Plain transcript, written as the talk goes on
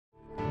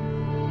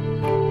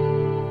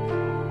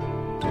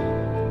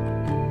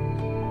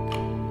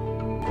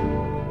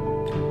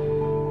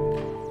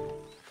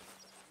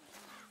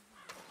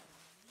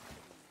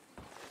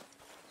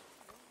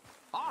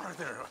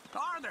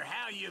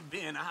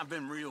I've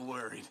been real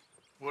worried.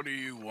 What do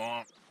you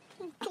want?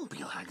 Don't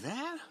be like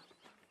that.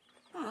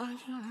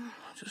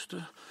 Just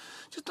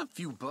a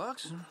few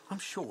bucks, and I'm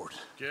short.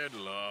 Get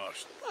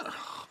lost.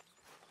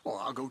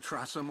 Well, I'll go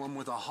try someone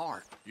with a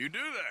heart. You do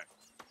that.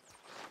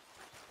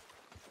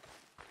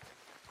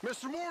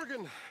 Mr.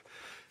 Morgan,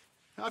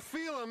 I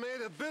feel I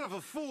made a bit of a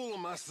fool of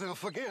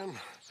myself again.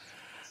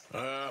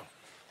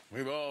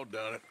 We've all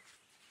done it.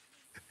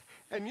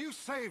 And you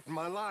saved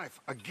my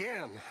life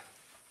again.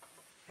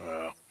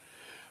 Well,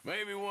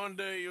 maybe one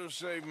day you'll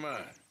save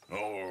mine.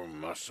 Or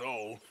my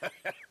soul.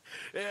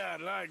 Yeah,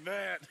 I'd like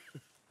that.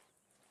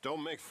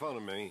 Don't make fun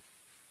of me.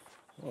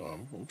 Oh,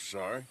 I'm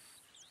sorry.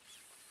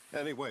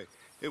 Anyway,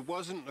 it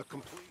wasn't a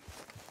complete...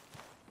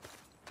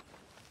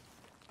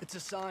 It's a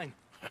sign.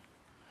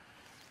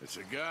 It's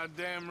a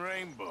goddamn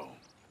rainbow.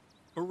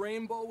 A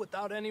rainbow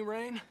without any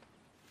rain?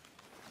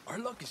 Our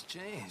luck has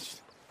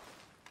changed.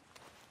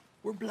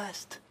 We're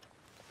blessed.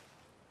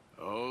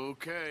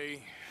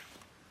 Okay.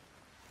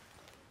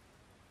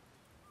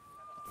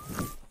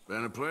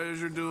 Been a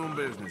pleasure doing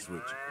business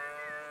with you.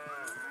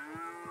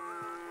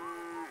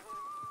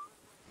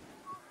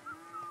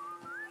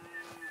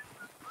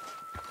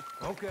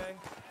 Okay.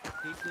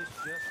 Keep this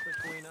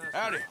just between us.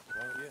 Howdy.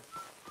 Won't you?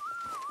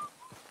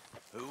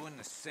 Who in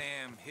the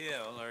Sam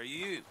Hill are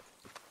you?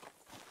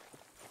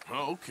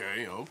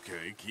 Okay.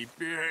 Keep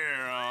your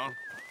hair on.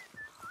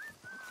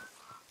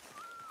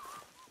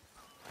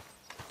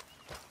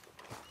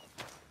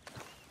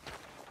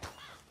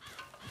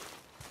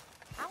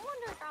 I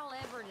wonder if I'll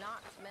ever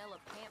not smell a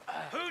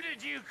campfire. Who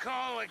did you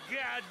call a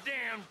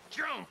goddamn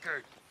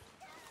drunkard?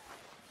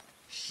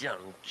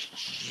 Some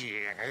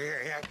shit.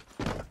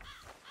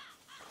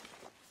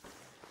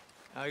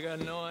 I got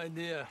no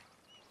idea.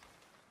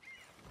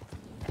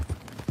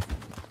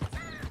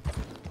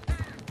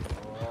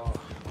 Oh,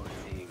 poor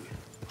thing.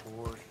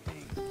 Poor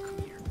thing. Come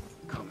here.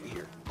 Come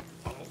here.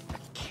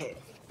 Okay.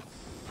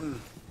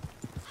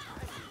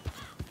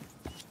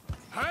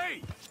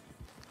 Hey!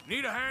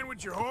 Need a hand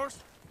with your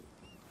horse?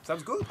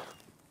 Sounds good.